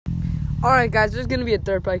Alright, guys, there's gonna be a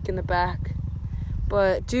dirt bike in the back.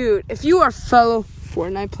 But, dude, if you are fellow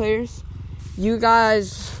Fortnite players, you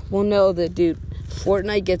guys will know that, dude,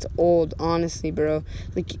 Fortnite gets old, honestly, bro.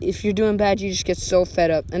 Like, if you're doing bad, you just get so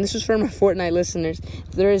fed up. And this is for my Fortnite listeners,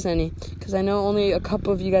 if there is any, because I know only a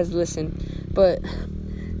couple of you guys listen. But,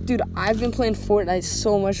 dude, I've been playing Fortnite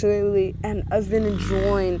so much lately, and I've been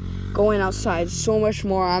enjoying going outside so much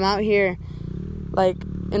more. I'm out here, like,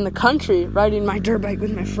 in the country, riding my dirt bike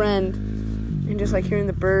with my friend, and just, like, hearing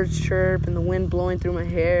the birds chirp, and the wind blowing through my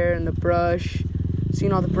hair, and the brush,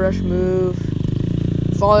 seeing all the brush move,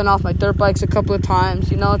 falling off my dirt bikes a couple of times,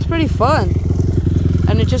 it's pretty fun.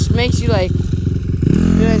 And it just makes you, like,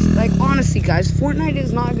 honestly, guys, Fortnite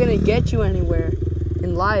is not gonna get you anywhere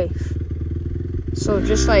in life. So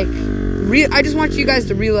just, like, I just want you guys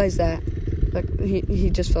to realize that. Like, he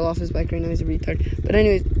just fell off his bike right now, he's a retard. But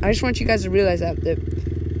anyways, I just want you guys to realize that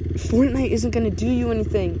Fortnite isn't gonna do you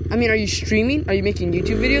anything. I mean, are you streaming? Are you making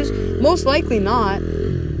YouTube videos? Most likely not.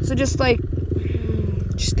 So just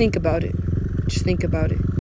think about it. Just think about it.